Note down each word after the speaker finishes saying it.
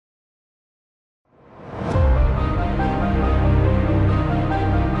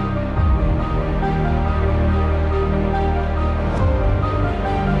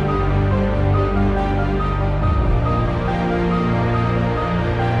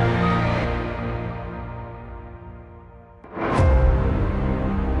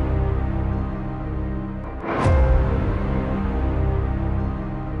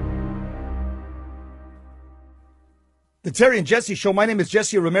The Terry and Jesse Show. My name is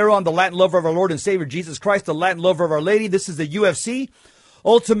Jesse Romero. I'm the Latin lover of our Lord and Savior Jesus Christ, the Latin lover of Our Lady. This is the UFC,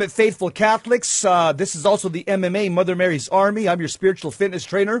 Ultimate Faithful Catholics. This is also the MMA, Mother Mary's Army. I'm your spiritual fitness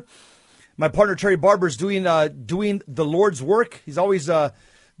trainer. My partner Terry Barber is doing the Lord's work. He's always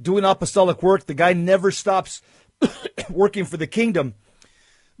doing apostolic work. The guy never stops working for the kingdom.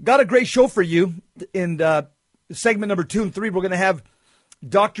 Got a great show for you. In segment number 2 and 3, we're going to have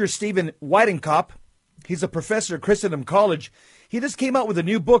Dr. Stephen Weidenkopf. He's a professor at Christendom College. He just came out with a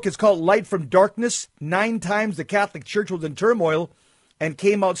new book. It's called Light from Darkness. 9 times the Catholic Church was in turmoil and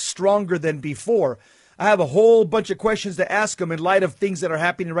came out stronger than before. I have a whole bunch of questions to ask him in light of things that are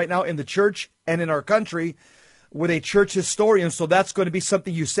happening right now in the church and in our country with a church historian. So that's going to be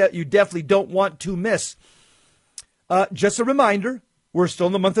something you definitely don't want to miss. Just a reminder, we're still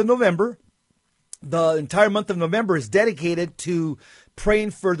in the month of November. The entire month of November is dedicated to praying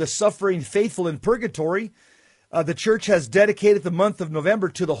for the suffering faithful in purgatory. The church has dedicated the month of November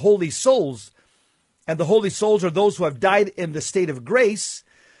to the holy souls. And the holy souls are those who have died in the state of grace,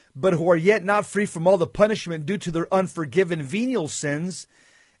 but who are yet not free from all the punishment due to their unforgiven venial sins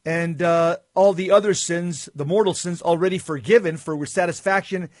and all the other sins, the mortal sins already forgiven, for which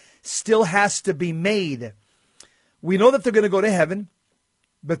satisfaction still has to be made. We know that they're going to go to heaven,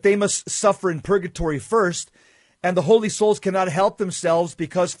 but they must suffer in purgatory first, and the holy souls cannot help themselves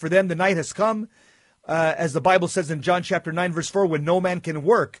because for them the night has come, as the Bible says in John chapter 9, verse 4, when no man can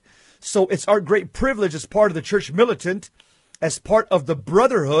work. So it's our great privilege as part of the church militant, as part of the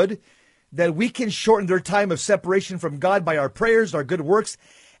brotherhood, that we can shorten their time of separation from God by our prayers, our good works,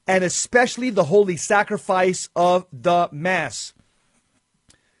 and especially the holy sacrifice of the Mass.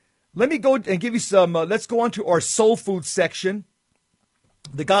 Let me go and give you some, let's go on to our soul food section.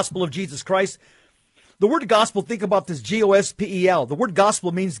 The gospel of Jesus Christ. The word gospel, think about this, Gospel. The word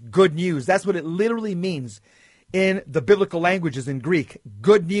gospel means good news. That's what it literally means in the biblical languages in Greek.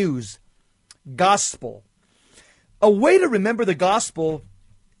 Good news, gospel. A way to remember the gospel,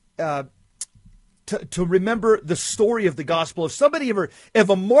 to remember the story of the gospel. If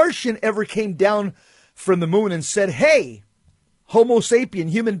a Martian ever came down from the moon and said, hey, Homo sapien,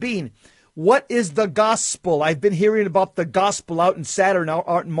 human being, what is the gospel? I've been hearing about the gospel out in Saturn,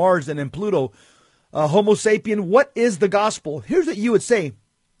 out in Mars, and in Pluto. Homo sapien, what is the gospel? Here's what you would say.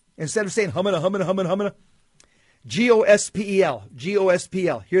 Instead of saying humana, Gospel. Gospel.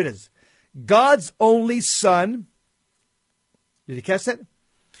 Here it is. God's only Son. Did you catch that?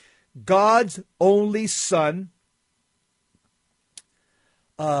 God's only Son.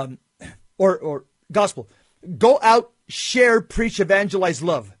 Or gospel. Go out, share, preach, evangelize,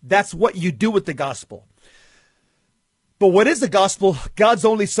 love. That's what you do with the gospel. But what is the gospel? God's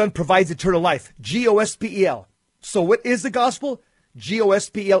only Son provides eternal life. Gospel. So what is the gospel?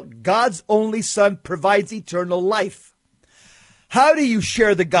 Gospel. God's only Son provides eternal life. How do you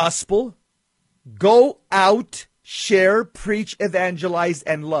share the gospel? Go out, share, preach, evangelize,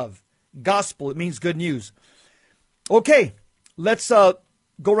 and love. Gospel, it means good news. Okay, let's go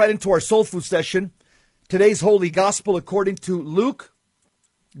right into our soul food session. Today's holy gospel according to Luke.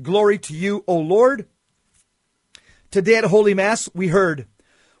 Glory to you, O Lord. Today at Holy Mass, we heard,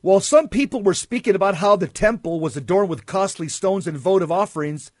 while some people were speaking about how the temple was adorned with costly stones and votive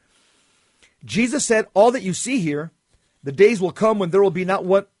offerings, Jesus said, all that you see here, the days will come when there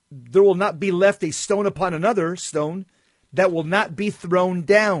will not be left a stone upon another stone that will not be thrown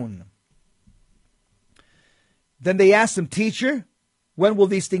down. Then they asked him, Teacher, when will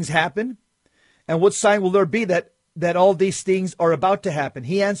these things happen? And what sign will there be that all these things are about to happen?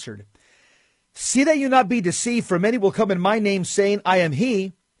 He answered, See that you not be deceived, for many will come in my name, saying, I am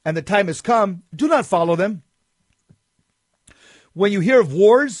he, and the time has come. Do not follow them. When you hear of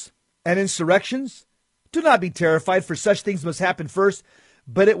wars and insurrections, do not be terrified, for such things must happen first,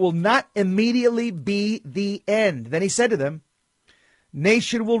 but it will not immediately be the end. Then he said to them,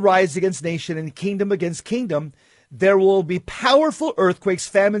 Nation will rise against nation, and kingdom against kingdom. There will be powerful earthquakes,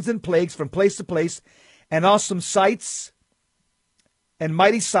 famines, and plagues from place to place, and awesome sights and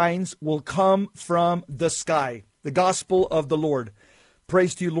mighty signs will come from the sky. The gospel of the Lord.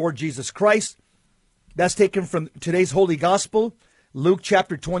 Praise to you, Lord Jesus Christ. That's taken from today's holy gospel, Luke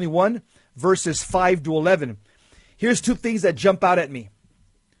chapter 21, verses 5 to 11. Here's 2 things that jump out at me.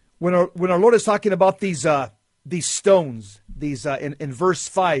 When our Lord is talking about these stones, in verse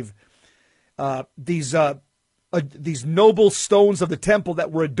 5, these noble stones of the temple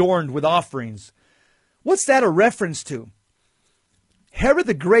that were adorned with offerings. What's that a reference to? Herod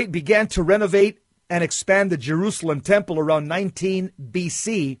the Great began to renovate and expand the Jerusalem temple around 19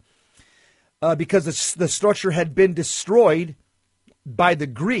 BC because the structure had been destroyed by the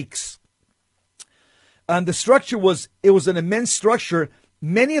Greeks. And the structure it was an immense structure.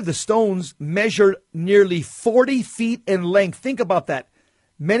 Many of the stones measured nearly 40 feet in length. Think about that.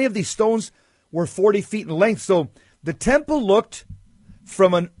 Many of these stones were 40 feet in length. So the temple looked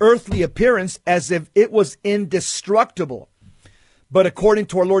from an earthly appearance as if it was indestructible. But according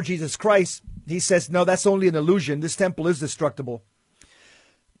to our Lord Jesus Christ, he says, no, that's only an illusion. This temple is destructible.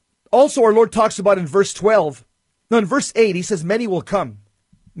 Also, our Lord talks about in verse 8, he says, many will come.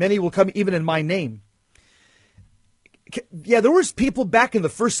 Many will come even in my name. Yeah, there was people back in the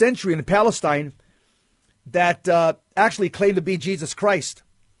first century in Palestine that actually claimed to be Jesus Christ.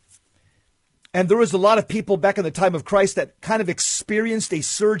 And there was a lot of people back in the time of Christ that kind of experienced a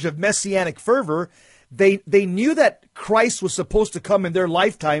surge of messianic fervor. They knew that Christ was supposed to come in their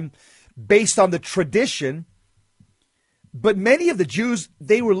lifetime based on the tradition. But many of the Jews,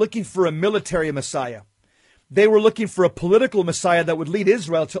 they were looking for a military Messiah. They were looking for a political Messiah that would lead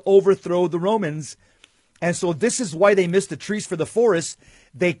Israel to overthrow the Romans. And so this is why they missed the trees for the forest.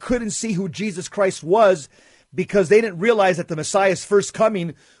 They couldn't see who Jesus Christ was because they didn't realize that the Messiah's first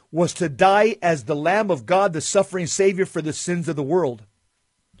coming was to die as the Lamb of God, the suffering Savior for the sins of the world.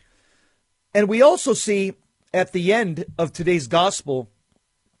 And we also see at the end of today's gospel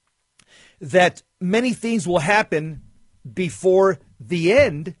that many things will happen before the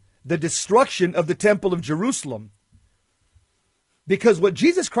end, the destruction of the Temple of Jerusalem. Because what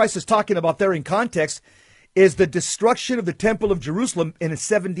Jesus Christ is talking about there in context is the destruction of the Temple of Jerusalem in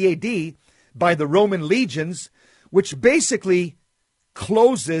 70 AD by the Roman legions, which basically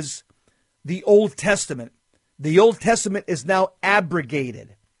closes the Old Testament. The Old Testament is now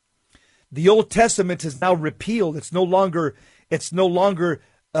abrogated. The Old Testament is now repealed. It's no longer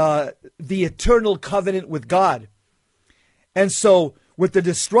the eternal covenant with God. And so with the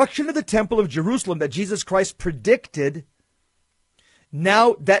destruction of the Temple of Jerusalem that Jesus Christ predicted,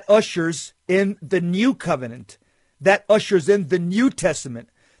 now that ushers in the new covenant. That ushers in the New Testament,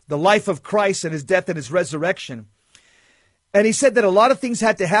 the life of Christ and his death and his resurrection. And he said that a lot of things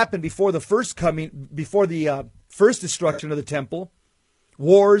had to happen before the first coming, before the first destruction of the temple.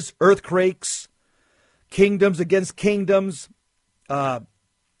 Wars, earthquakes, kingdoms against kingdoms,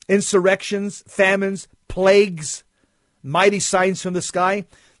 insurrections, famines, plagues, mighty signs from the sky.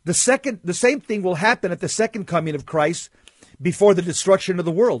 The same thing will happen at the second coming of Christ before the destruction of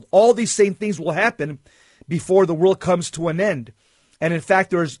the world. All these same things will happen before the world comes to an end. And in fact,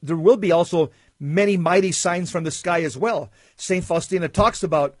 there will be also many mighty signs from the sky as well. St. Faustina talks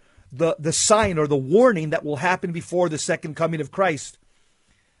about the sign or the warning that will happen before the second coming of Christ,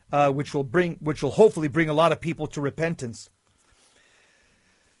 which will hopefully bring a lot of people to repentance.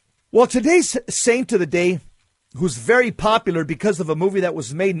 Well, today's saint of the day, who's very popular because of a movie that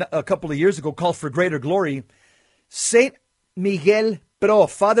was made a couple of years ago called For Greater Glory, Saint Miguel Pro,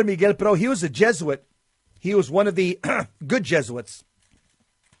 Father Miguel Pro. He was a Jesuit. He was one of the good Jesuits.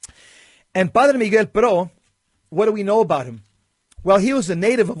 And Padre Miguel Pro, what do we know about him? Well, he was a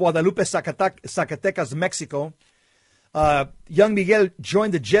native of Guadalupe, Zacatecas, Mexico. Young Miguel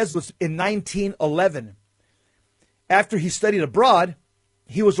joined the Jesuits in 1911. After he studied abroad,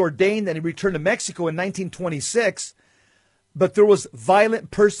 he was ordained and he returned to Mexico in 1926. But there was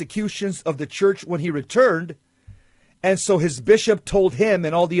violent persecutions of the church when he returned. And so his bishop told him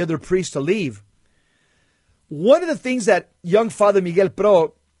and all the other priests to leave. One of the things that young Father Miguel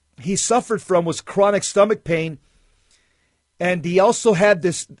Pro, he suffered from was chronic stomach pain. And he also had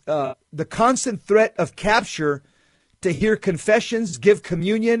this, the constant threat of capture to hear confessions, give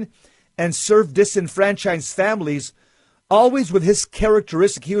communion, and serve disenfranchised families, always with his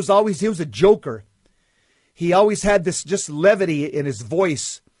characteristic. He was a joker. He always had this just levity in his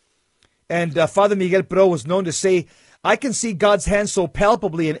voice. And Father Miguel Pro was known to say, I can see God's hand so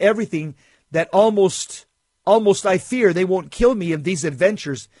palpably in everything that almost I fear they won't kill me in these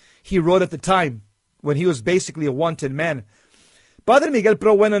adventures, he wrote at the time, when he was basically a wanted man. Padre Miguel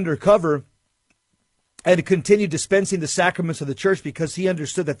Pro went undercover and continued dispensing the sacraments of the church because he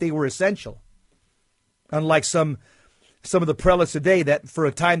understood that they were essential. Unlike some of the prelates today that for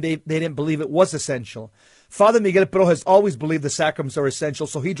a time they didn't believe it was essential. Father Miguel Pro has always believed the sacraments are essential,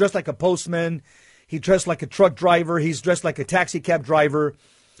 so he dressed like a postman, he dressed like a truck driver, he's dressed like a taxi cab driver,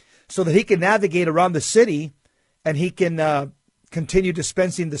 so that he can navigate around the city and he can continue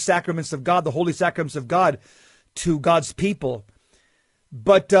dispensing the sacraments of God, the holy sacraments of God, to God's people.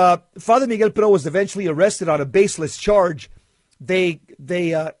 But Father Miguel Pro was eventually arrested on a baseless charge. They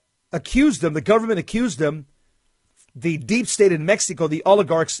accused him, the government accused him, the deep state in Mexico, the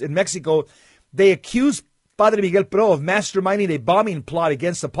oligarchs in Mexico, they accused Padre Miguel Pro of masterminding a bombing plot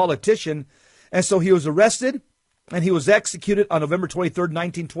against a politician. And so he was arrested and he was executed on November 23rd,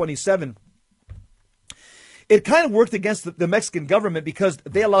 1927. it kind of worked against the Mexican government because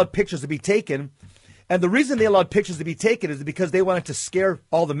they allowed pictures to be taken. And the reason they allowed pictures to be taken is because they wanted to scare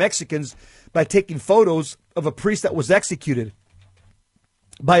all the Mexicans by taking photos of a priest that was executed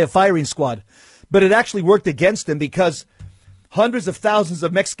by a firing squad. But it actually worked against them because hundreds of thousands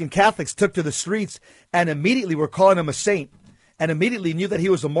of Mexican Catholics took to the streets and immediately were calling him a saint, and immediately knew that he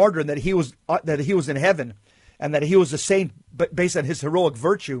was a martyr and that he was in heaven, and that he was a saint based on his heroic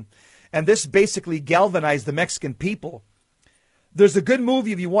virtue. And this basically galvanized the Mexican people. There's a good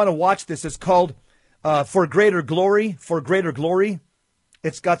movie if you want to watch this. It's called For Greater Glory. For Greater Glory.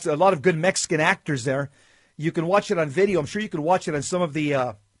 It's got a lot of good Mexican actors there. You can watch it on video. I'm sure you can watch it on some of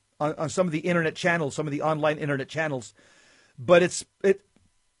the on some of the internet channels, some of the online internet channels. But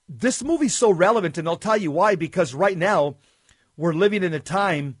this movie's so relevant, and I'll tell you why. Because right now we're living in a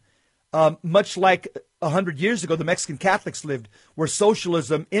time much like 100 years ago the Mexican Catholics lived, where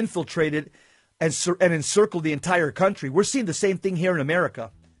socialism infiltrated and encircled the entire country. We're seeing the same thing here in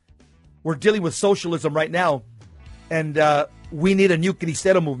America. We're dealing with socialism right now, and we need a new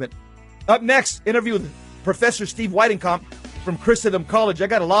Cristiano movement. Up next, interview with Professor Steve Weidenkamp from Christendom College. I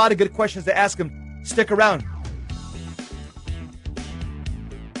got a lot of good questions to ask him. Stick around.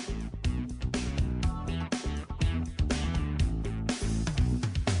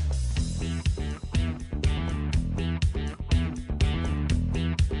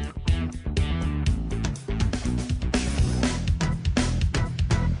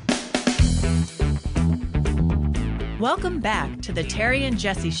 Welcome back to the Terry and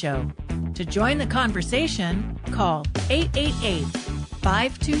Jesse Show. To join the conversation, call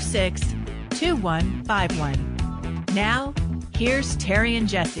 888-526-2151. Now, here's Terry and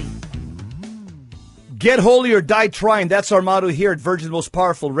Jesse. Get holy or die trying. That's our motto here at Virgin's Most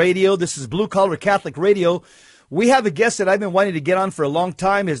Powerful Radio. This is Blue Collar Catholic Radio. We have a guest that I've been wanting to get on for a long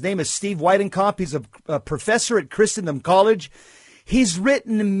time. His name is Steve Weidenkamp. He's a professor at Christendom College. He's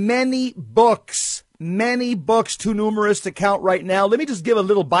written many books, too numerous to count right now. Let me just give a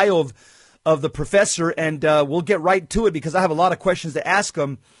little bio of the professor, and we'll get right to it because I have a lot of questions to ask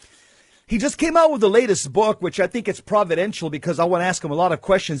him. He just came out with the latest book, which I think it's providential because I want to ask him a lot of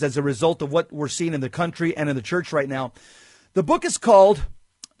questions as a result of what we're seeing in the country and in the church right now. The book is called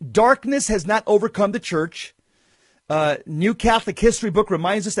Darkness Has Not Overcome the Church. New Catholic History book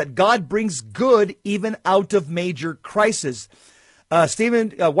reminds us that God brings good even out of major crisis.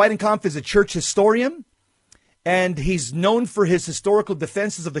 Stephen Weidenkamp is a church historian, and he's known for his historical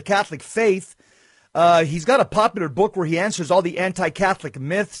defenses of the Catholic faith. He's got a popular book where he answers all the anti-Catholic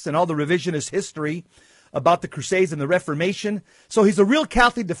myths and all the revisionist history about the Crusades and the Reformation. So he's a real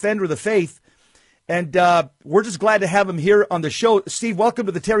Catholic defender of the faith, and we're just glad to have him here on the show. Steve, welcome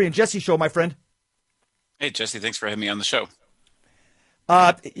to the Terry and Jesse Show, my friend. Hey, Jesse, thanks for having me on the show.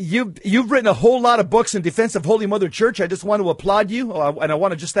 You've written a whole lot of books in defense of Holy Mother Church. I just want to applaud you, and I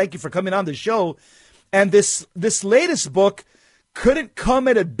want to just thank you for coming on the show. And this latest book couldn't come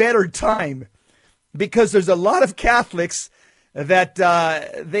at a better time because there's a lot of Catholics that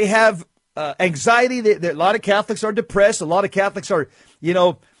they have anxiety. A lot of Catholics are depressed. A lot of Catholics are,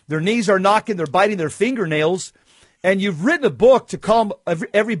 their knees are knocking, they're biting their fingernails. And you've written a book to calm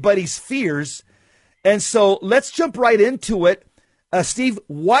everybody's fears. And so let's jump right into it. Steve,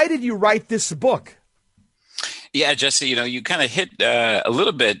 why did you write this book? Yeah, Jesse, you kind of hit a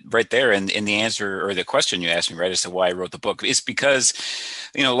little bit right there in the answer or the question you asked me, right, as to why I wrote the book. It's because,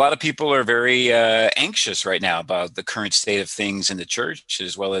 a lot of people are very anxious right now about the current state of things in the church,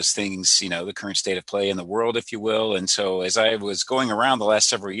 as well as things, the current state of play in the world, if you will. And so as I was going around the last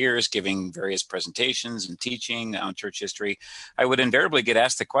several years, giving various presentations and teaching on church history, I would invariably get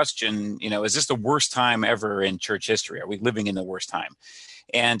asked the question, is this the worst time ever in church history? Are we living in the worst time?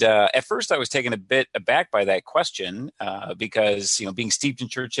 And at first I was taken a bit aback by that question because, being steeped in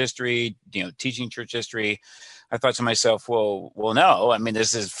church history, teaching church history, I thought to myself, well, no, I mean,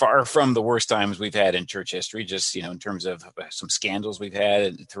 this is far from the worst times we've had in church history, just, in terms of some scandals we've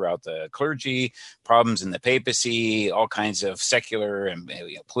had throughout the clergy, problems in the papacy, all kinds of secular and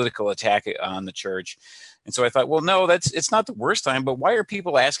political attack on the church. And so I thought, well, no, it's not the worst time, but why are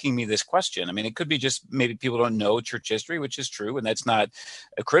people asking me this question? I mean, it could be just maybe people don't know church history, which is true. And that's not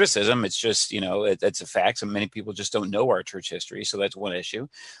a criticism. It's just, it's a fact. So many people just don't know our church history. So that's one issue.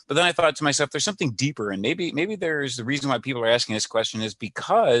 But then I thought to myself, there's something deeper. And maybe there's the reason why people are asking this question is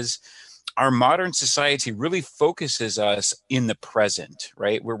because our modern society really focuses us in the present,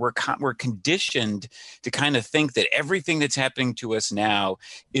 right? Where we're conditioned to kind of think that everything that's happening to us now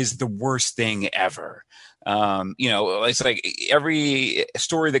is the worst thing ever. It's like every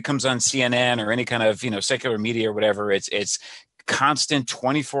story that comes on CNN or any kind of, secular media or whatever, it's constant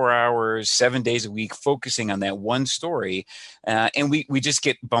 24 hours, 7 days a week, focusing on that one story. And we just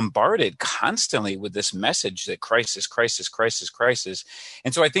get bombarded constantly with this message that crisis, crisis, crisis, crisis.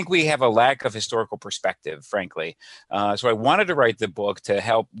 And so I think we have a lack of historical perspective, frankly. So I wanted to write the book to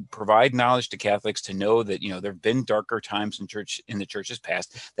help provide knowledge to Catholics to know that, there have been darker times in the church's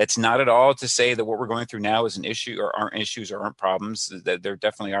past. That's not at all to say that what we're going through now is an issue or aren't issues or aren't problems. That there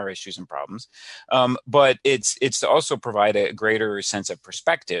definitely are issues and problems. But it's to also provide a greater sense of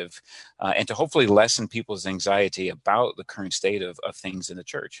perspective and to hopefully lessen people's anxiety about the current state of things in the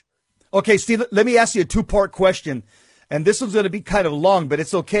church. Okay, Steve, let me ask you a two-part question. And this one's going to be kind of long, but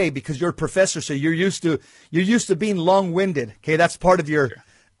it's okay because you're a professor, so you're used to being long-winded. Okay, that's part of your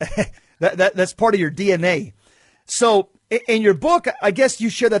that's part of your DNA. So in your book, I guess you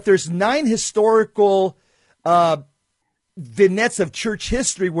share that there's 9 historical vignettes of church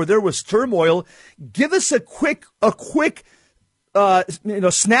history where there was turmoil. Give us a quick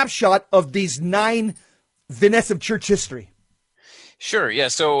snapshot of these 9 vignettes of church history. Sure. Yeah.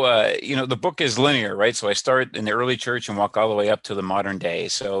 So, the book is linear, right? So I start in the early church and walk all the way up to the modern day.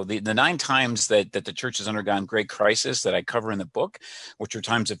 So the 9 times that the church has undergone great crisis that I cover in the book, which are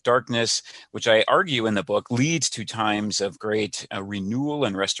times of darkness, which I argue in the book leads to times of great renewal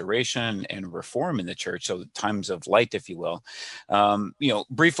and restoration and reform in the church. So times of light, if you will.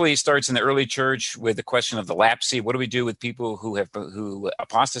 Briefly starts in the early church with the question of the lapsy. What do we do with people who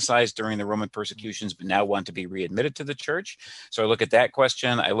apostatized during the Roman persecutions, but now want to be readmitted to the church? So I look at that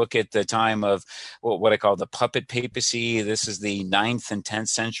question. I look at the time of what I call the puppet papacy. This is the 9th and 10th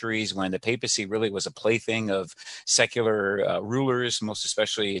centuries when the papacy really was a plaything of secular rulers, most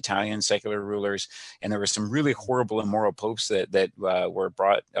especially Italian secular rulers. And there were some really horrible, immoral popes that were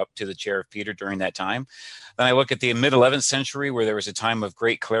brought up to the chair of Peter during that time. Then I look at the mid-11th century where there was a time of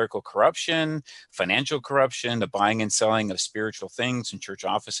great clerical corruption, financial corruption, the buying and selling of spiritual things in church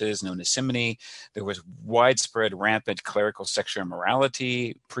offices known as simony. There was widespread, rampant clerical sexual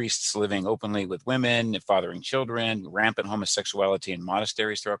immorality, priests living openly with women, fathering children, rampant homosexuality in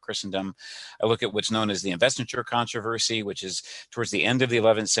monasteries throughout Christendom. I look at what's known as the investiture controversy, which is towards the end of the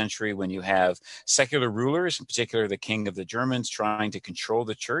 11th century when you have secular rulers, in particular the king of the Germans, trying to control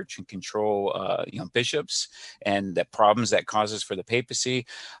the church and control bishops and the problems that causes for the papacy.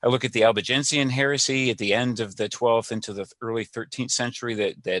 I look at the Albigensian heresy at the end of the 12th into the early 13th century,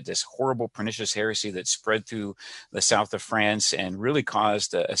 that this horrible pernicious heresy that spread through the south of France and really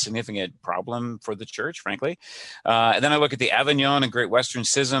caused a significant problem for the church, frankly. And then I look at the Avignon and Great Western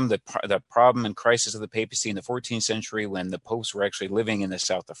Schism, the problem and crisis of the papacy in the 14th century when the popes were actually living in the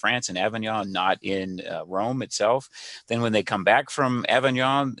south of France in Avignon, not in Rome itself. Then when they come back from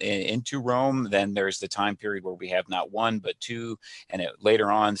Avignon into Rome, then there's the time period where we have not 1 but 2, and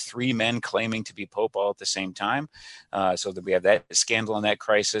later on 3 men claiming to be pope all at the same time. So that we have that scandal and that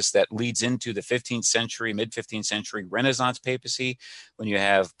crisis that leads into the 15th century, mid-15th century Renaissance papacy, when you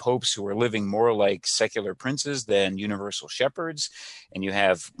have popes who are living more like secular princes than universal shepherds, and you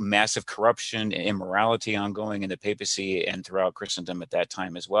have massive corruption and immorality ongoing in the papacy and throughout Christendom at that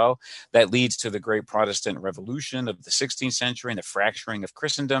time as well. That leads to the great Protestant revolution of the 16th century and the fracturing of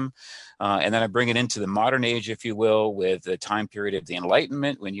Christendom. And then I bring it into the modern age, if you will, with the time period of the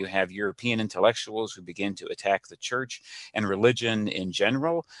Enlightenment, when you have European intellectuals who begin to attack the church and religion in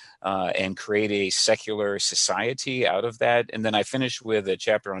general and create a secular society out of that. And then I finish with a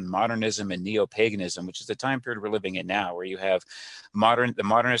chapter on modernism and neo-paganism, which is the time period we're living in now, where you have the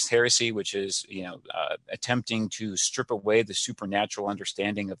modernist heresy, which is attempting to strip away the supernatural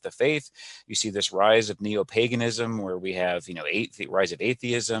understanding of the faith. You see this rise of neo-paganism, where we have the rise of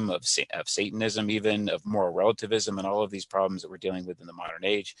atheism, of Satanism, even of moral relativism, and all of these problems that we're dealing with in the modern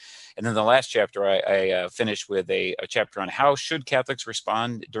age. And then the last chapter, I finished with a chapter on how should Catholics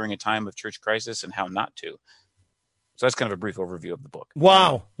respond during a time of church crisis and how not to. So that's kind of a brief overview of the book.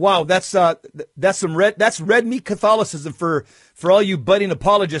 Wow, that's red meat Catholicism for all you budding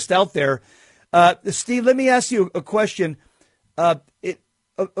apologists out there. Steve, let me ask you a question. Of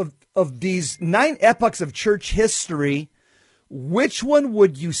these 9 epochs of church history, which one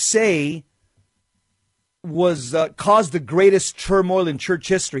would you say was caused the greatest turmoil in church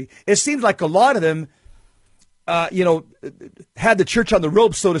history? It seems like a lot of them, had the church on the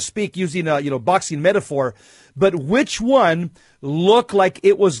ropes, so to speak, using a boxing metaphor. But which one looked like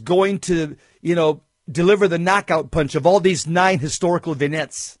it was going to, deliver the knockout punch of all these 9 historical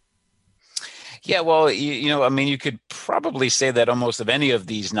vignettes? Yeah, well, I mean, you could probably say that almost of any of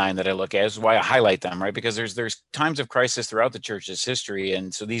these nine that I look at. Is why I highlight them, right? Because there's times of crisis throughout the church's history,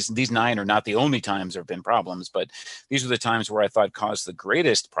 and so these nine are not the only times there have been problems, but these are the times where I thought caused the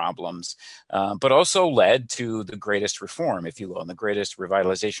greatest problems, but also led to the greatest reform, if you will, and the greatest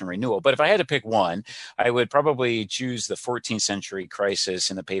revitalization renewal. But if I had to pick one, I would probably choose the 14th century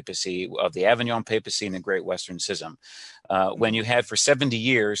crisis in the papacy of the Avignon papacy and the Great Western Schism. When you had for 70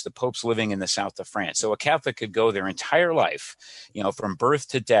 years the popes living in the south of France. So a Catholic could go their entire life, from birth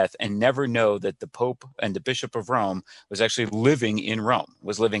to death, and never know that the Pope and the Bishop of Rome was actually living in Rome,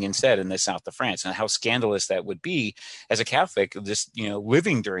 was living instead in the south of France, and how scandalous that would be as a Catholic, just,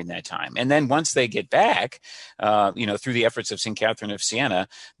 living during that time. And then once they get back, through the efforts of St. Catherine of Siena,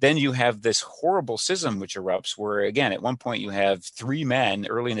 then you have this horrible schism which erupts where, again, at one point you have three men,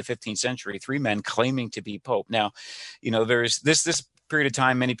 early in the 15th century, three men claiming to be Pope. Now, there's this period of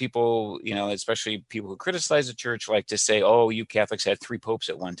time, many people, especially people who criticize the church, like to say, oh, you Catholics had three popes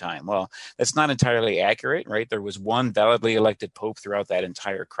at one time. Well, that's not entirely accurate, right? There was one validly elected pope throughout that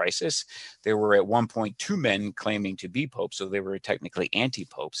entire crisis. There were at one point two men claiming to be popes, so they were technically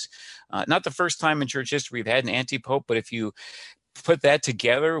anti-popes. Not the first time in church history we've had an anti-pope, but if you put that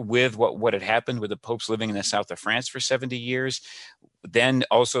together with what had happened with the popes living in the south of France for 70 years, then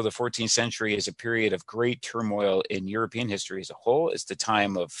also the 14th century is a period of great turmoil in European history as a whole. It's the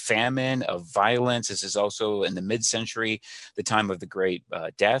time of famine, of violence. This is also in the mid-century, the time of the Great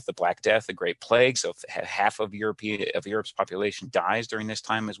Death, the Black Death, the Great Plague. So half of Europe's population dies during this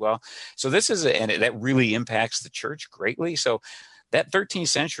time as well. So and that really impacts the church greatly. So that 13th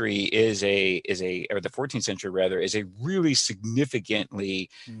century or the 14th century rather, is a really significantly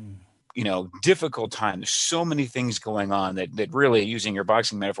difficult time. There's so many things going on that really, using your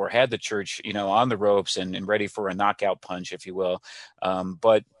boxing metaphor, had the church, on the ropes and ready for a knockout punch, if you will.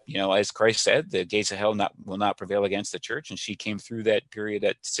 But, as Christ said, the gates of hell will not prevail against the church. And she came through that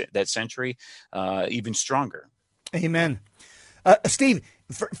period, that century, even stronger. Amen. Steve,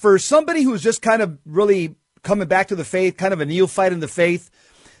 for somebody who's just kind of really coming back to the faith, kind of a neophyte in the faith,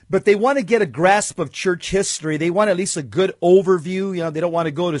 but they want to get a grasp of church history. They want at least a good overview. They don't want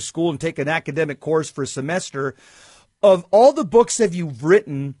to go to school and take an academic course for a semester. Of all the books that you've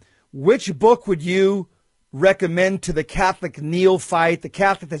written, which book would you recommend to the Catholic neophyte, the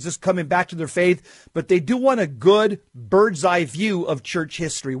Catholic that's just coming back to their faith, but they do want a good bird's eye view of church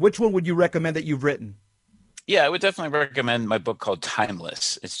history? Which one would you recommend that you've written? Yeah, I would definitely recommend my book called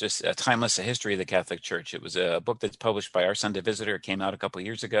Timeless. It's just Timeless, A History of the Catholic Church. It was a book that's published by Our Sunday Visitor. It came out a couple of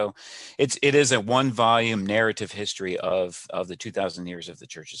years ago. It is a one-volume narrative history of the 2,000 years of the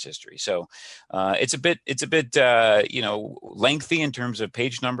church's history. So it's a bit lengthy in terms of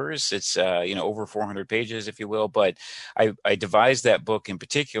page numbers. It's over 400 pages, if you will. But I devised that book in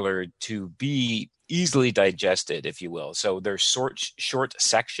particular to be easily digested, if you will. So there's short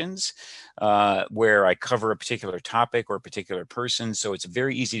sections where I cover a particular topic or a particular person. So it's a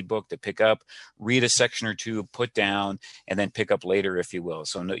very easy book to pick up, read a section or two, put down, and then pick up later, if you will.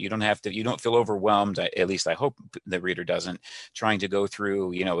 So no, you don't feel overwhelmed. At least I hope the reader doesn't, trying to go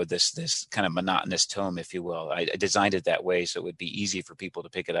through, with this kind of monotonous tome, if you will. I designed it that way so it would be easy for people to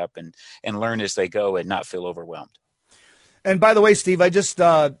pick it up and learn as they go and not feel overwhelmed. And by the way, Steve, I just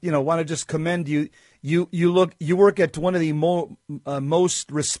want to just commend you. You work at one of the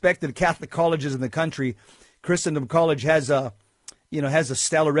most respected Catholic colleges in the country. Christendom College has a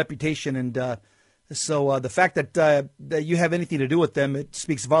stellar reputation, and so the fact that you have anything to do with them, it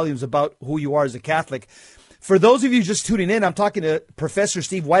speaks volumes about who you are as a Catholic. For those of you just tuning in, I'm talking to Professor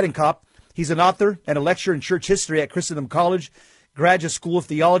Steve Weidenkopf. He's an author and a lecturer in church history at Christendom College, Graduate School of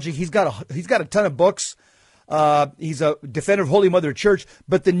Theology. He's got a ton of books. He's a defender of Holy Mother Church.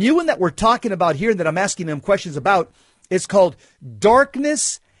 But the new one that we're talking about here and that I'm asking him questions about is called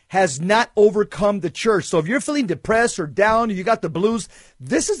Darkness Has Not Overcome the Church. So if you're feeling depressed or down, or you got the blues,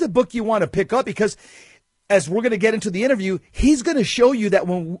 this is the book you want to pick up, because as we're going to get into the interview, he's going to show you that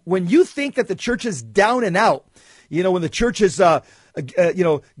when you think that the church is down and out, when the church is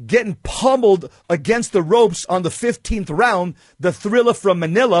getting pummeled against the ropes on the 15th round, the Thrilla from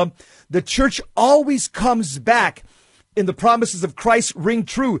Manila, the church always comes back. In the promises of Christ ring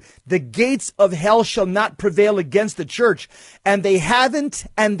true. The gates of hell shall not prevail against the church. And they haven't,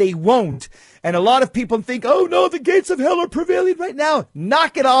 and they won't. And a lot of people think, oh no, the gates of hell are prevailing right now.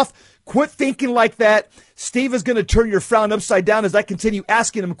 Knock it off. Quit thinking like that. Steve is going to turn your frown upside down as I continue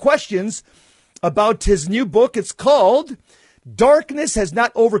asking him questions about his new book. It's called Darkness Has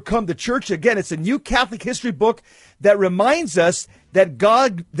Not Overcome the Church. Again, it's a new Catholic history book that reminds us that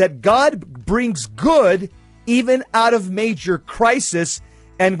God brings good even out of major crisis.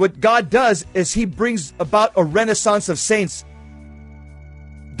 And what God does is he brings about a renaissance of saints.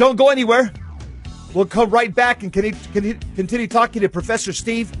 Don't go anywhere. We'll come right back and continue talking to Professor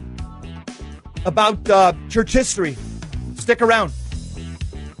Steve about church history. Stick around.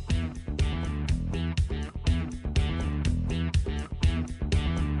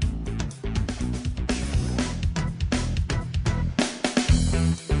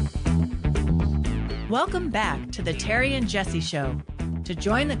 Welcome back to the Terry and Jesse Show. To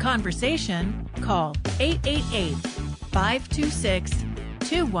join the conversation, call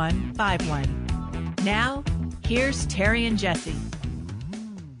 888-526-2151. Now, here's Terry and Jesse.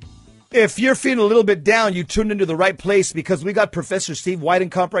 If you're feeling a little bit down, you tuned into the right place because we got Professor Steve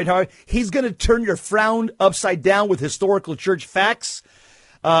Weidenkamp right here. He's going to turn your frown upside down with historical church facts.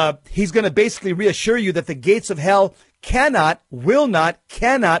 He's going to basically reassure you that the gates of hell cannot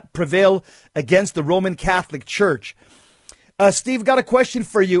prevail against the Roman Catholic Church. Steve, got a question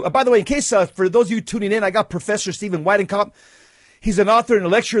for you. By the way, in case for those of you tuning in, I got Professor Stephen Weidenkamp. He's an author and a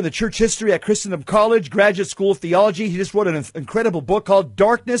lecturer in the church history at Christendom College, Graduate School of Theology. He just wrote an incredible book called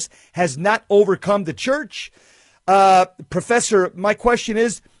Darkness Has Not Overcome the Church. Professor, my question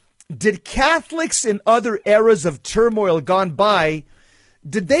is, did Catholics in other eras of turmoil gone by,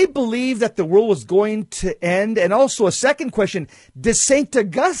 did they believe that the world was going to end? And also a second question, did St.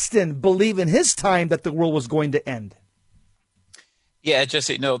 Augustine believe in his time that the world was going to end? Yeah,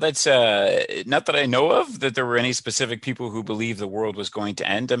 Jesse, no, that's not that I know of that there were any specific people who believed the world was going to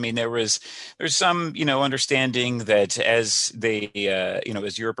end. I mean, there's some, understanding that as they,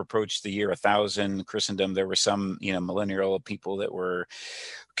 as Europe approached the year 1000, Christendom, there were some, millennial people that were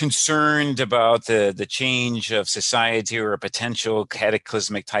concerned about the change of society or a potential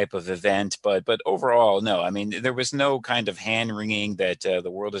cataclysmic type of event, but overall, no. I mean, there was no kind of hand wringing that the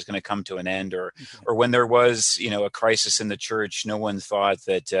world is going to come to an end, or when there was, a crisis in the church, no one thought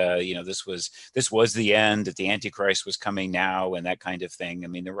that this was the end, that the Antichrist was coming now, and that kind of thing. I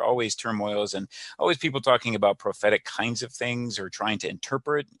mean, there were always turmoils and always people talking about prophetic kinds of things or trying to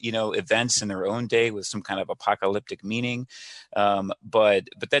interpret, events in their own day with some kind of apocalyptic meaning, but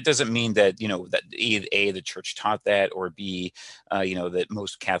that doesn't mean that, that A, the church taught that, or B, that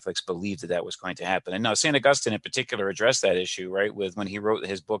most Catholics believed that was going to happen. And now St. Augustine in particular addressed that issue, right, with when he wrote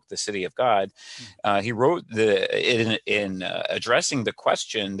his book, The City of God. He wrote in addressing the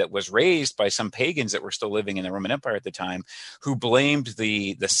question that was raised by some pagans that were still living in the Roman Empire at the time, who blamed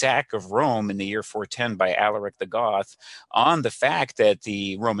the sack of Rome in the year 410 by Alaric the Goth on the fact that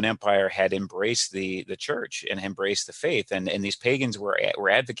the Roman Empire had embraced the church and embraced the faith. And these pagans were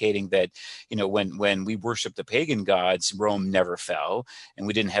advocating that, when we worship the pagan gods, Rome never fell, and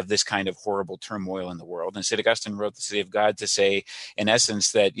we didn't have this kind of horrible turmoil in the world. And St. Augustine wrote The City of God to say, in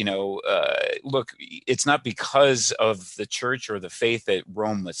essence, that, look, it's not because of the church or the faith that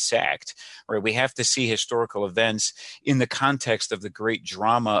Rome was sacked, right? We have to see historical events in the context of the great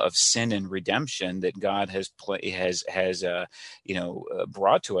drama of sin and redemption that God has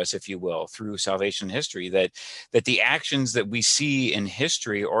brought to us, if you will, through salvation history, that the actions that we see in history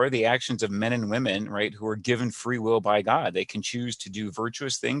are the actions of men and women, right, who are given free will by God. They can choose to do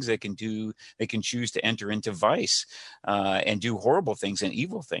virtuous things. They can choose to enter into vice and do horrible things and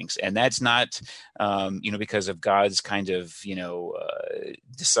evil things. And that's not, because of God's kind of,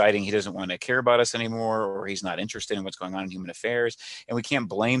 deciding he doesn't want to care about us anymore, or he's not interested in what's going on in human affairs. And we can't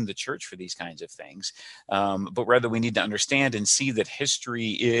blame the church for these kinds of things. But rather we need to understand and see that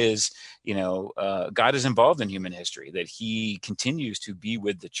history is, God is involved in human history, that he continues to be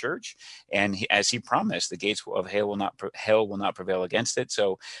with the church. And as he promised, the gates of hell will not prevail against it.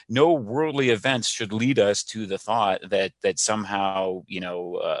 So no worldly events should lead us to the thought that somehow,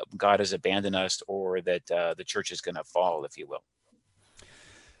 God has abandoned us, or that the church is going to fall, if you will.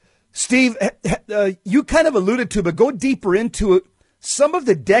 Steve, you kind of alluded to, but go deeper into it. Some of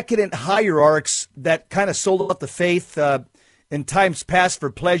the decadent hierarchs that kind of sold out the faith in times past for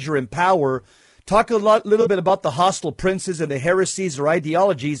pleasure and power. Talk little bit about the hostile princes and the heresies or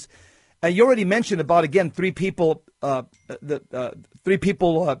ideologies. You already mentioned about, again, three popes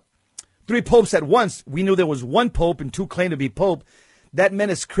at once. We knew there was one pope and two claimed to be pope.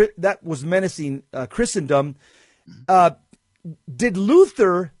 That was menacing Christendom. Did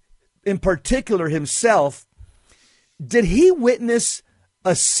Luther, in particular himself, did he witness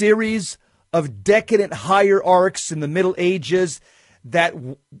a series of decadent hierarchs in the Middle Ages that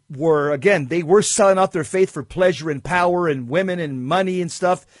were, again, they were selling out their faith for pleasure and power and women and money and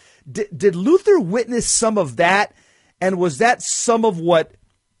stuff? Did Luther witness some of that? And was that some of what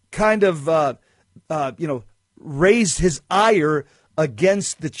kind of, raised his ire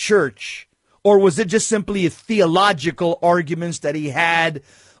against the church? Or was it just simply theological arguments that he had?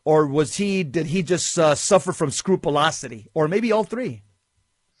 Or did he just suffer from scrupulosity? Or maybe all three?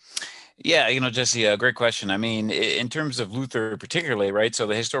 Yeah, Jesse, great question. I mean, in terms of Luther particularly, right? So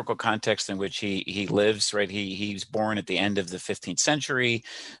the historical context in which he lives, right? He was born at the end of the 15th century,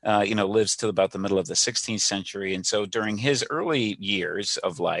 lives till about the middle of the 16th century. And so during his early years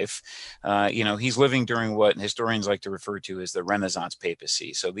of life, he's living during what historians like to refer to as the Renaissance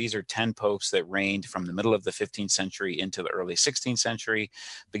papacy. So these are 10 popes that reigned from the middle of the 15th century into the early 16th century,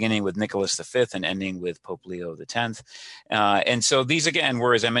 beginning with Nicholas V and ending with Pope Leo X. And so these, again,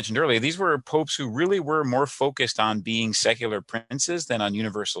 were, as I mentioned earlier, these were popes who really were more focused on being secular princes than on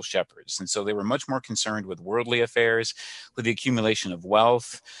universal shepherds. And so they were much more concerned with worldly affairs, with the accumulation of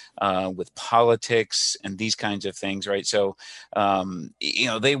wealth, with politics and these kinds of things, right? So,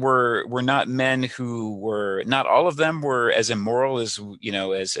 they were not men who were, not all of them were as immoral as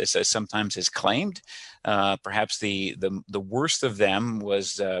sometimes is claimed. Perhaps the worst of them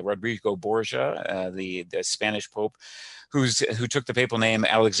was Rodrigo Borgia, the Spanish Pope, who took the papal name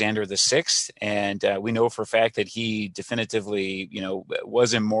Alexander VI, and we know for a fact that he definitively,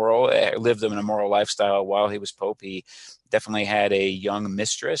 was immoral, lived an immoral lifestyle while he was Pope. He definitely had a young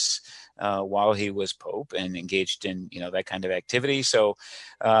mistress while he was Pope and engaged in, that kind of activity. So,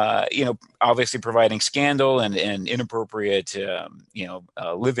 obviously providing scandal and inappropriate,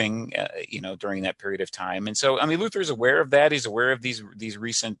 living, during that period of time. And so, I mean, Luther's aware of that. He's aware of these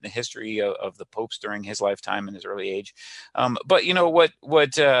recent history of the popes during his lifetime and his early age. But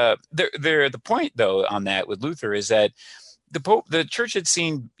the point though on that with Luther is that the church had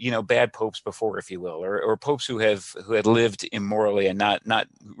seen, bad popes before, if you will, or popes who had lived immorally and not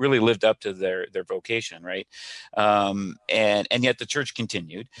really lived up to their vocation, right? And yet the church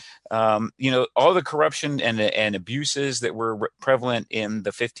continued. All the corruption and abuses that were prevalent in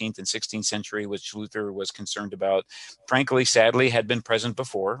the 15th and 16th century, which Luther was concerned about, frankly, sadly, had been present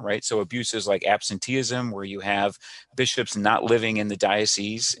before, right? So abuses like absenteeism, where you have bishops not living in the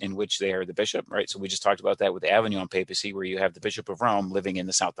diocese in which they are the bishop, right? So we just talked about that with the Avignon papacy, where you have the Bishop of Rome living in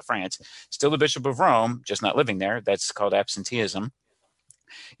the south of France, still the Bishop of Rome, just not living there. That's called absenteeism.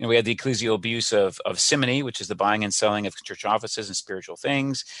 We had the ecclesial abuse of simony, which is the buying and selling of church offices and spiritual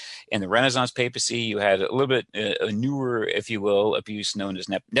things. In the Renaissance papacy, you had a little bit a newer, if you will, abuse known as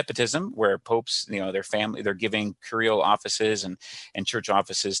nepotism, where popes, their family, they're giving curial offices and church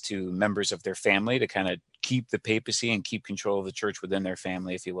offices to members of their family to kind of keep the papacy and keep control of the church within their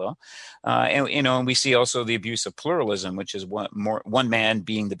family, if you will. And we see also the abuse of pluralism, which is one man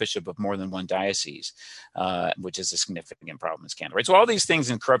being the bishop of more than one diocese, which is a significant problem in scandal, right? So all these things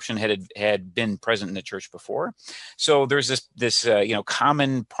in corruption had been present in the church before. So there's this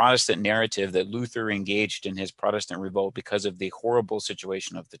common Protestant narrative that Luther engaged in his Protestant revolt because of the horrible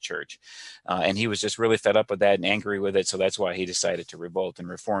situation of the church. And he was just really fed up with that and angry with it. So that's why he decided to revolt and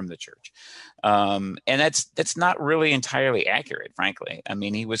reform the church. And that's not really entirely accurate, frankly. I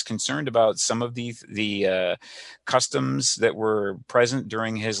mean, he was concerned about some of the customs that were present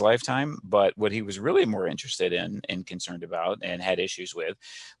during his lifetime, but what he was really more interested in and concerned about and had issues with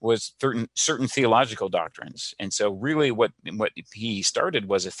was certain theological doctrines. And so really what he started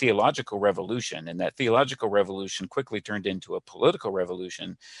was a theological revolution, and that theological revolution quickly turned into a political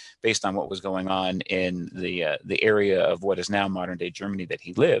revolution based on what was going on in the area of what is now modern day Germany that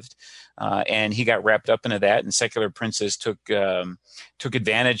he lived. And he got wrapped up into that, and secular princes took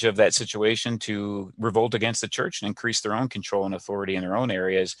advantage of that situation to revolt against the church and increase their own control and authority in their own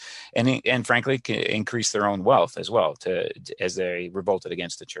areas, and frankly increase their own wealth as well as they revolted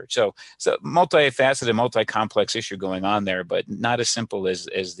against the church. So it's a multifaceted, multi-complex issue going on there, but not as simple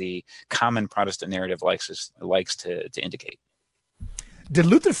as the common Protestant narrative likes to indicate. Did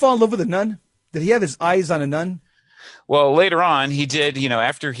Luther fall in love with a nun? Did he have his eyes on a nun? Well, later on, he did,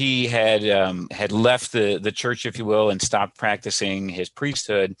 after he had left the church, if you will, and stopped practicing his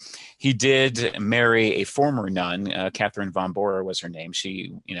priesthood, he did marry a former nun. Catherine von Bora was her name.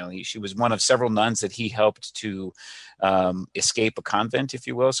 She was one of several nuns that he helped to escape a convent, if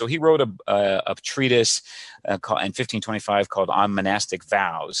you will. So he wrote a treatise in 1525 called On Monastic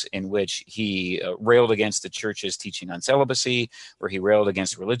Vows, in which he railed against the church's teaching on celibacy, where he railed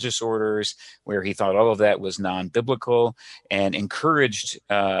against religious orders, where he thought all of that was non-biblical, and encouraged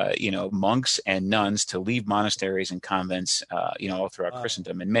monks and nuns to leave monasteries and convents all throughout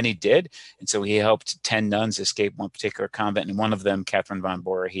Christendom, and many did. And so he helped 10 nuns escape one particular convent, and one of them, Catherine von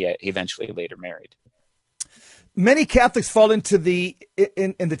Bora, he eventually later married. Many Catholics fall into the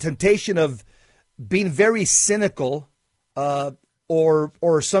temptation of being very cynical,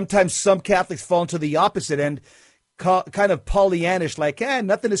 or sometimes some Catholics fall into the opposite end, kind of Pollyannish, like,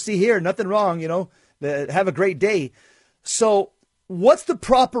 nothing to see here, nothing wrong, have a great day. So what's the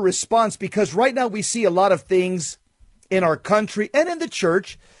proper response? Because right now we see a lot of things in our country and in the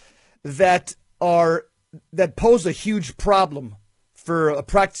church that pose a huge problem for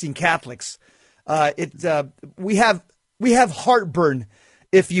practicing Catholics. We have heartburn,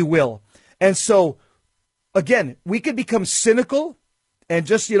 if you will. And so, again, we could become cynical and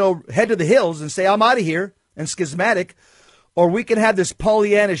just, head to the hills and say, I'm out of here, and schismatic. Or we can have this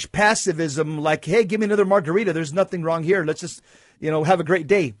Pollyannish passivism like, hey, give me another margarita. There's nothing wrong here. Let's just, have a great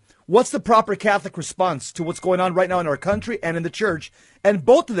day. What's the proper Catholic response to what's going on right now in our country and in the church? And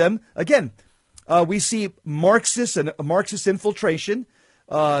both of them, again, we see Marxist infiltration,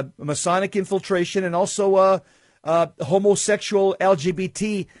 Masonic infiltration, and also homosexual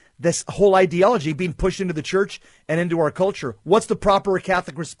LGBT, this whole ideology being pushed into the church and into our culture. What's the proper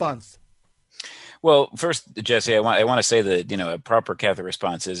Catholic response? Well, first, Jesse, I want to say that, a proper Catholic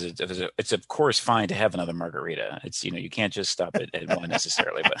response is it's of course fine to have another margarita. It's, you can't just stop at one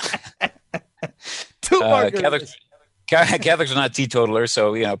necessarily, but two margaritas. Catholics are not teetotalers,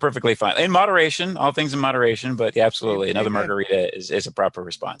 so, perfectly fine. In moderation, all things in moderation, but yeah, absolutely. Another margarita is a proper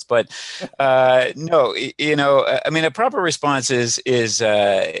response. But no, a proper response is this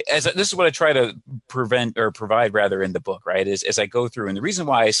is what I try to provide rather in the book, right? Is as I go through, and the reason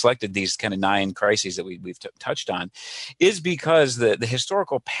why I selected these kind of 9 crises that we've touched on is because the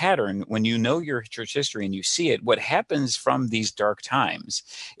historical pattern, when you know your church history and you see it, what happens from these dark times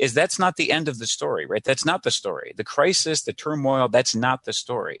is that's not the end of the story, right? That's not the story. The crisis, the turmoil, that's not the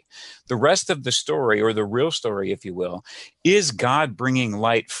story. The rest of the story, or the real story, if you will, is God bringing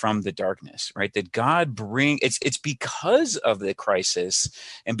light from the darkness, right? That God it's because of the crisis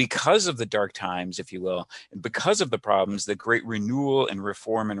and because of the dark times, if you will, and because of the problems, that great renewal and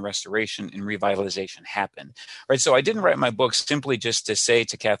reform and restoration and revitalization happen, right? So I didn't write my book simply just to say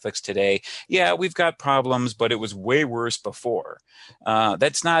to Catholics today, yeah, we've got problems, but it was way worse before.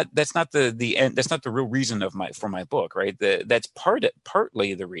 That's not the end. That's not the real reason for my book, right? That's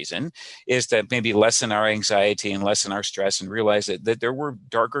partly the reason is to maybe lessen our anxiety and lessen our stress and realize that there were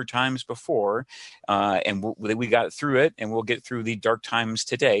darker times before, and we got through it, and we'll get through the dark times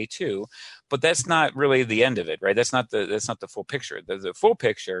today too. But that's not really the end of it, right? That's not the full picture. The full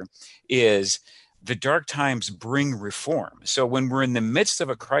picture is the dark times bring reform. So when we're in the midst of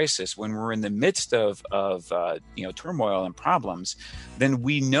a crisis, when we're in the midst of turmoil and problems, then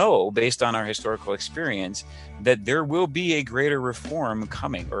we know, based on our historical experience, that there will be a greater reform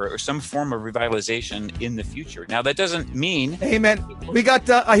coming, or some form of revitalization in the future. Now, that doesn't mean... Amen. We got,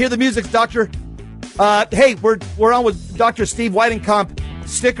 I hear the music, Doctor. Hey, we're on with Dr. Steve Weidenkamp.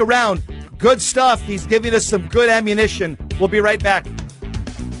 Stick around. Good stuff. He's giving us some good ammunition. We'll be right back.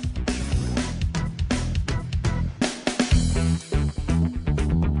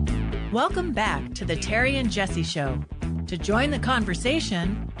 Welcome back to the Terry and Jesse Show. To join the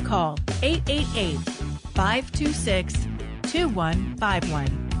conversation, call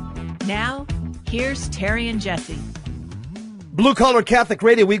 888-526-2151. Now, here's Terry and Jesse. Blue Collar Catholic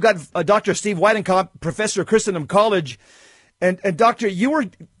Radio. We've got Dr. Steve Weidenkamp, professor of Christendom College. And Doctor, you were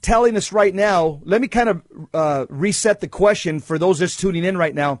telling us right now, let me kind of reset the question for those that's tuning in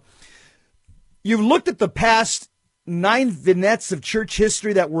right now. You've looked at the past 9 vignettes of church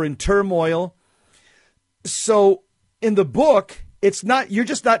history that were in turmoil. So in the book, you're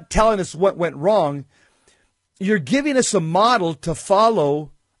just not telling us what went wrong. You're giving us a model to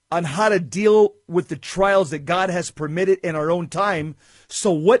follow on how to deal with the trials that God has permitted in our own time. So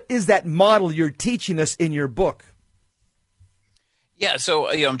what is that model you're teaching us in your book? Yeah, so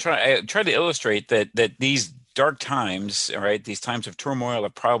I try to illustrate that these dark times, all right, these times of turmoil,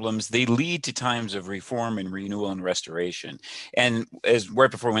 of problems, they lead to times of reform and renewal and restoration. And as right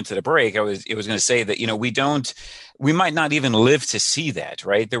before we went to the break, I was going to say that we might not even live to see that,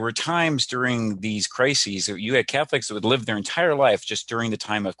 right? There were times during these crises that you had Catholics that would live their entire life just during the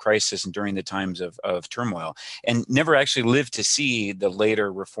time of crisis and during the times of turmoil, and never actually lived to see the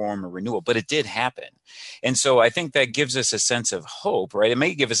later reform or renewal, but it did happen. And so I think that gives us a sense of hope, right? It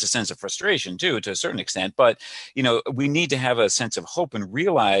may give us a sense of frustration too, to a certain extent, but we need to have a sense of hope and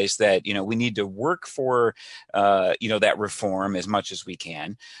realize that, we need to work for, that reform as much as we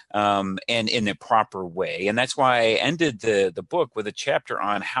can, and in the proper way. And that's why I ended the book with a chapter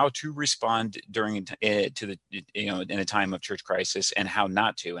on how to respond during in a time of church crisis and how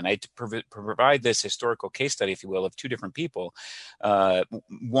not to. And I provide this historical case study, if you will, of two different people.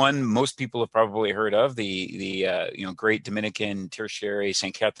 One most people have probably heard of, the great Dominican tertiary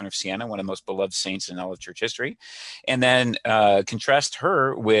Saint Catherine of Siena, one of the most beloved saints in all of church history, and then contrast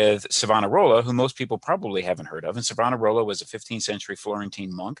her with Savonarola, who most people probably haven't heard of. And Savonarola was a 15th century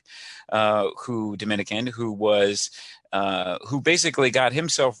Florentine monk, Dominican, who basically got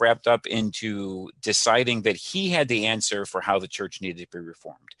himself wrapped up into deciding that he had the answer for how the church needed to be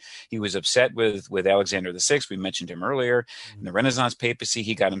reformed. He was upset with Alexander VI. We mentioned him earlier. In the Renaissance papacy,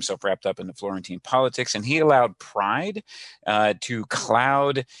 he got himself wrapped up in the Florentine politics, and he allowed pride to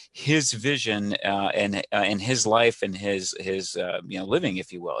cloud his vision and his life and his living,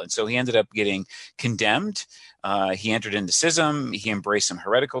 if you will. And so he ended up getting condemned. He entered into schism. He embraced some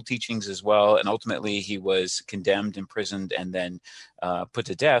heretical teachings as well, and ultimately he was condemned, imprisoned, and then put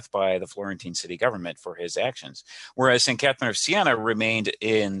to death by the Florentine city government for his actions. Whereas St. Catherine of Siena remained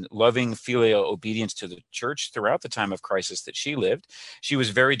in loving filial obedience to the church throughout the time of crisis that she lived. She was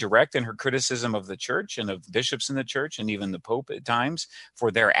very direct in her criticism of the church and of bishops in the church and even the Pope at times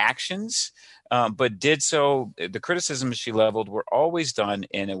for their actions. But did so, the criticisms she leveled were always done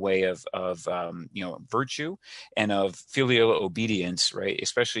in a way of virtue and of filial obedience, right?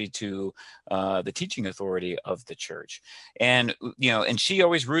 Especially to the teaching authority of the church. And she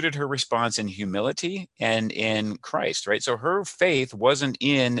always rooted her response in humility and in Christ, right? So her faith wasn't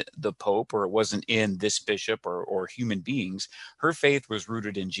in the Pope, or it wasn't in this bishop or human beings. Her faith was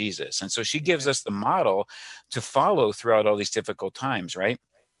rooted in Jesus. And so she gives us the model to follow throughout all these difficult times, right?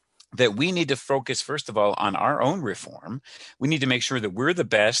 That we need to focus, first of all, on our own reform. We need to make sure that we're the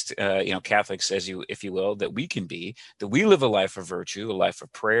best, Catholics, if you will, that we can be, that we live a life of virtue, a life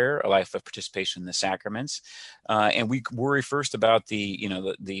of prayer, a life of participation in the sacraments. And we worry first about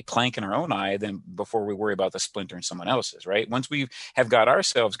the plank in our own eye than before we worry about the splinter in someone else's, right? Once we have got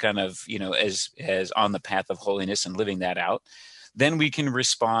ourselves kind of, as on the path of holiness and living that out, then we can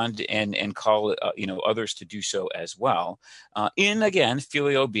respond and call others to do so as well. In again,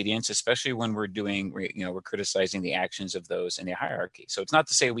 filial obedience, especially when we're criticizing the actions of those in the hierarchy. So it's not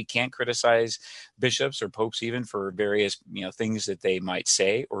to say we can't criticize bishops or popes even for various things that they might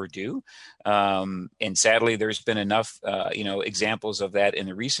say or do. And sadly, there's been enough examples of that in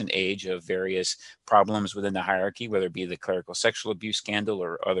the recent age of various problems within the hierarchy, whether it be the clerical sexual abuse scandal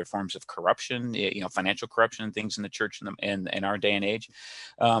or other forms of corruption, financial corruption and things in the church in our day and age.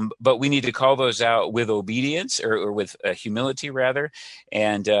 But we need to call those out with obedience or with humility rather,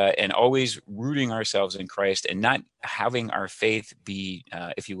 and always rooting ourselves in Christ and not having our faith be,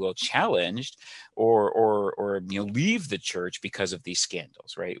 if you will, challenged or leave the church because of these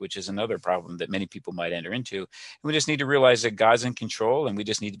scandals, right? Which is another problem that many people might enter into. And we just need to realize that God's in control, and we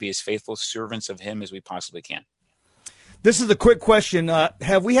just need to be as faithful servants of Him as we possibly can. This is a quick question.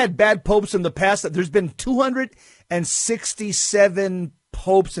 Have we had bad popes in the past? There's been 267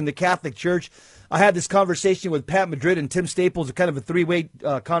 popes in the Catholic Church. I had this conversation with Pat Madrid and Tim Staples, kind of a three-way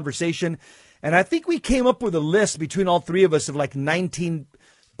conversation. And I think we came up with a list between all three of us of like 19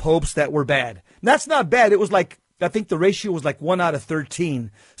 popes that were bad. And that's not bad. It was like, I think the ratio was like 1 out of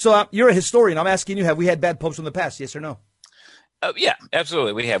 13. So you're a historian. I'm asking you, have we had bad popes in the past? Yes or no? Yeah,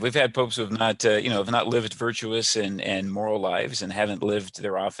 absolutely. We have. We've had popes who have not lived virtuous and moral lives and haven't lived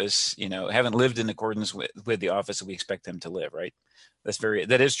their office, haven't lived in accordance with the office that we expect them to live, right?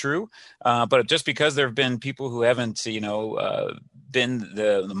 That is true. But just because there have been people who haven't, been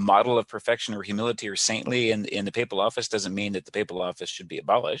the model of perfection or humility or saintly in the papal office doesn't mean that the papal office should be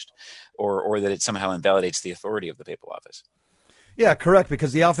abolished or that it somehow invalidates the authority of the papal office. Yeah, correct,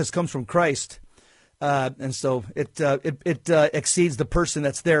 because the office comes from Christ. And so it exceeds the person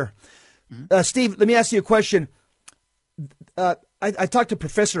that's there. Mm-hmm. Steve, let me ask you a question. I talked to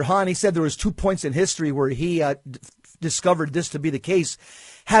Professor Hahn. He said there was 2 points in history where he discovered this to be the case.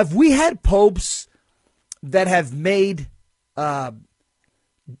 Have we had popes that have made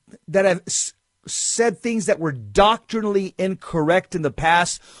said things that were doctrinally incorrect in the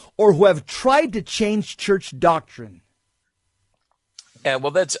past, or who have tried to change church doctrine? Yeah,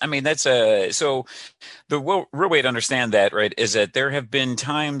 well, so the real way to understand that, right, is that there have been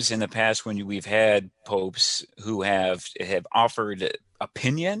times in the past when we've had popes who have offered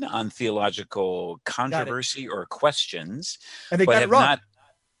opinion on theological controversy or questions, and they got it wrong.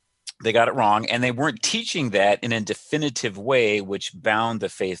 They got it wrong, and they weren't teaching that in a definitive way, which bound the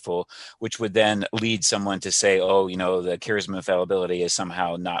faithful, which would then lead someone to say, oh, the charism of infallibility is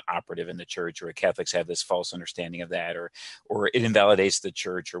somehow not operative in the church, or Catholics have this false understanding of that, or it invalidates the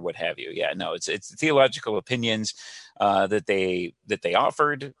church, or what have you. Yeah, no, it's theological opinions that they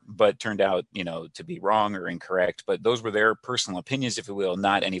offered, but turned out, to be wrong or incorrect. But those were their personal opinions, if you will,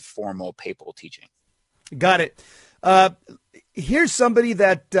 not any formal papal teaching. Got it. Here's somebody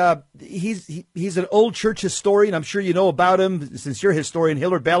that he's an old church historian. I'm sure you know about him since you're a historian,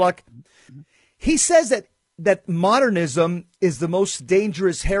 Hilaire Belloc. He says that modernism is the most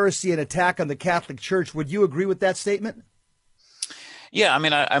dangerous heresy and attack on the Catholic Church. Would you agree with that statement? Yeah, I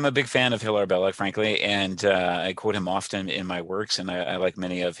mean, I'm a big fan of Hilaire Belloc, frankly, and I quote him often in my works, and I like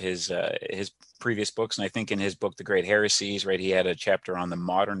many of his previous books. And I think in his book, The Great Heresies, right, he had a chapter on the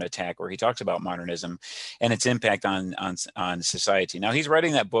modern attack where he talks about modernism and its impact on society. Now, he's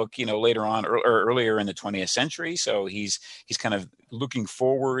writing that book, later on or earlier in the 20th century, so he's kind of looking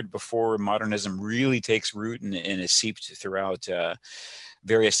forward before modernism really takes root and is seeped throughout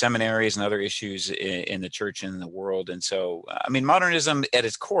various seminaries and other issues in the church and in the world. And so, I mean, modernism at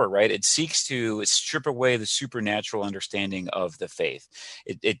its core, right, it seeks to strip away the supernatural understanding of the faith.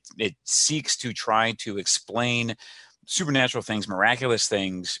 It seeks to try to explain supernatural things, miraculous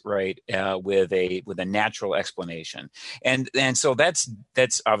things, right, with a natural explanation, and so that's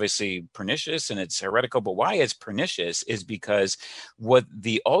obviously pernicious and it's heretical. But why it's pernicious is because what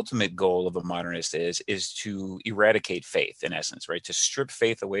the ultimate goal of a modernist is to eradicate faith, in essence, right, to strip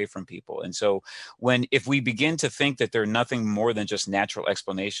faith away from people. And so if we begin to think that they're nothing more than just natural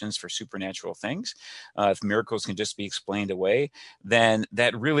explanations for supernatural things, if miracles can just be explained away, then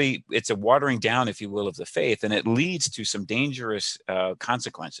that really, it's a watering down, if you will, of the faith, and it leads to some dangerous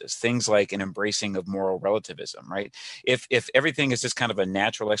consequences, things like an embracing of moral relativism, right? If everything is just kind of a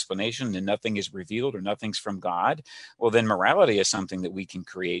natural explanation and nothing is revealed or nothing's from God, well, then morality is something that we can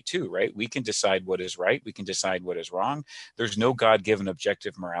create too, right? We can decide what is right. We can decide what is wrong. There's no God-given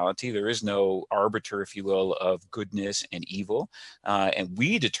objective morality. There is no arbiter, if you will, of goodness and evil. And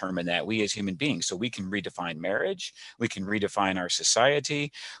we determine that, we as human beings. So we can redefine marriage. We can redefine our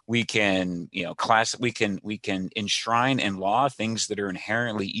society. We can, we can enshrine in law things that are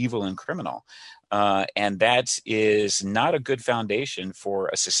inherently evil and criminal. And that is not a good foundation for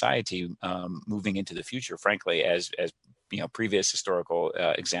a society moving into the future, frankly, as previous historical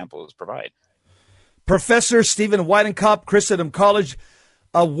examples provide. Professor Stephen Weidenkopf, Christendom College,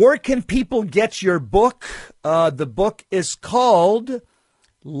 where can people get your book? The book is called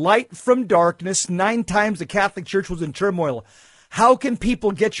Light from Darkness, 9 Times the Catholic Church Was in Turmoil. How can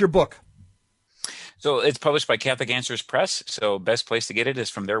people get your book? So it's published by Catholic Answers Press. So best place to get it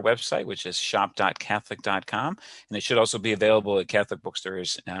is from their website, which is shop.catholic.com. And it should also be available at Catholic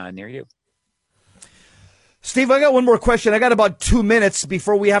bookstores near you. Steve, I got one more question. I got about 2 minutes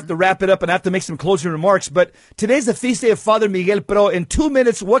before we have to wrap it up and I have to make some closing remarks. But today's the feast day of Father Miguel Pro. In 2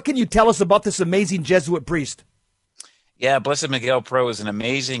 minutes, what can you tell us about this amazing Jesuit priest? Yeah, Blessed Miguel Pro is an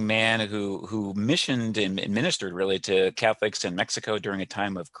amazing man who missioned and ministered really to Catholics in Mexico during a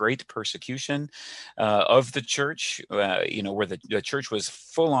time of great persecution of the church, where the church was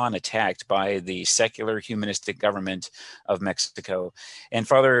full on attacked by the secular humanistic government of Mexico. And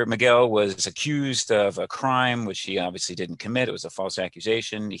Father Miguel was accused of a crime, which he obviously didn't commit. It was a false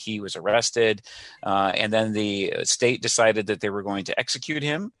accusation. He was arrested. And then the state decided that they were going to execute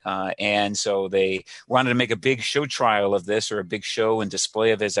him. And so they wanted to make a big show trial of this, or a big show and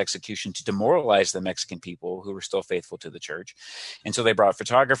display of his execution, to demoralize the Mexican people who were still faithful to the church. And so they brought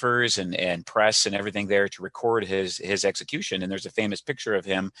photographers and press and everything there to record his execution. And there's a famous picture of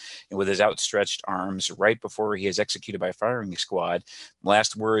him with his outstretched arms right before he is executed by a firing squad.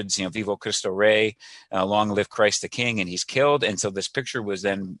 Last words, Vivo Cristo Rey, long live Christ the King, and he's killed. And so this picture was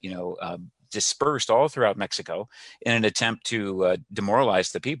then, dispersed all throughout Mexico in an attempt to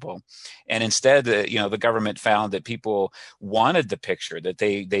demoralize the people. And instead, the government found that people wanted the picture, that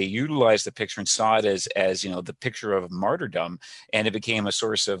they utilized the picture and saw it as the picture of martyrdom, and it became a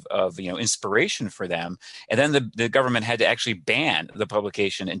source of inspiration for them. And then the government had to actually ban the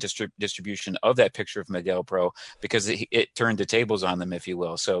publication and distribution of that picture of Miguel Pro, because it turned the tables on them, if you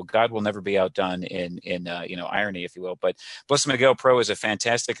will. So God will never be outdone in irony, if you will. But Blessed Miguel Pro is a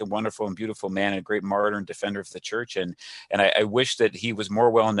fantastic and wonderful and beautiful man, a great martyr and defender of the church, and I wish that he was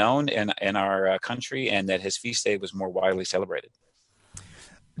more well known in our country, and that his feast day was more widely celebrated.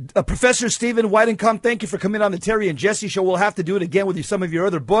 Professor Stephen Weidenkopf, thank you for coming on the Terry and Jesse Show. We'll have to do it again with some of your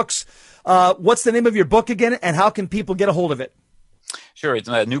other books. What's the name of your book again, and how can people get a hold of it? Sure.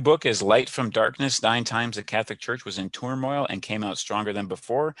 The new book is Light from Darkness, 9 Times the Catholic Church Was in Turmoil and Came Out Stronger Than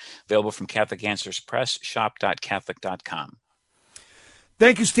Before. Available from Catholic Answers Press, shop.catholic.com.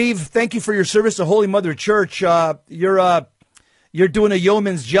 Thank you, Steve. Thank you for your service to Holy Mother Church. You're doing a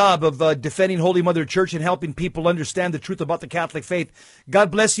yeoman's job of defending Holy Mother Church and helping people understand the truth about the Catholic faith.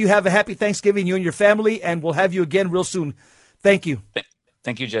 God bless you. Have a happy Thanksgiving, you and your family, and we'll have you again real soon. Thank you.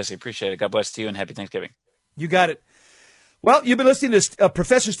 Thank you, Jesse. Appreciate it. God bless to you and happy Thanksgiving. You got it. Well, you've been listening to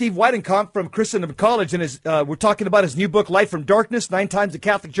Professor Steve Weidenkamp from Christendom College, and we're talking about his new book, Light from Darkness, 9 Times the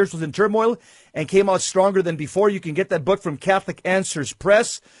Catholic Church Was in Turmoil and Came Out Stronger Than Before. You can get that book from Catholic Answers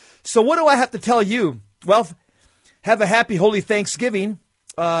Press. So what do I have to tell you? Well, have a happy, holy Thanksgiving.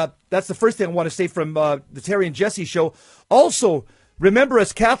 That's the first thing I want to say from the Terry and Jesse show. Also, remember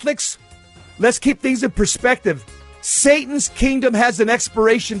as Catholics, let's keep things in perspective. Satan's kingdom has an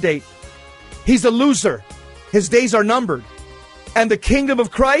expiration date. He's a loser. His days are numbered. And the kingdom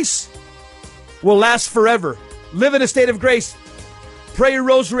of Christ will last forever. Live in a state of grace. Pray your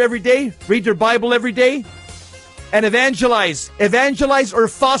rosary every day. Read your Bible every day. And evangelize. Evangelize or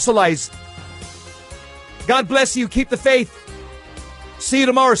fossilize. God bless you. Keep the faith. See you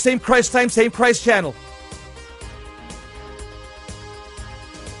tomorrow. Same Christ time, same Christ channel.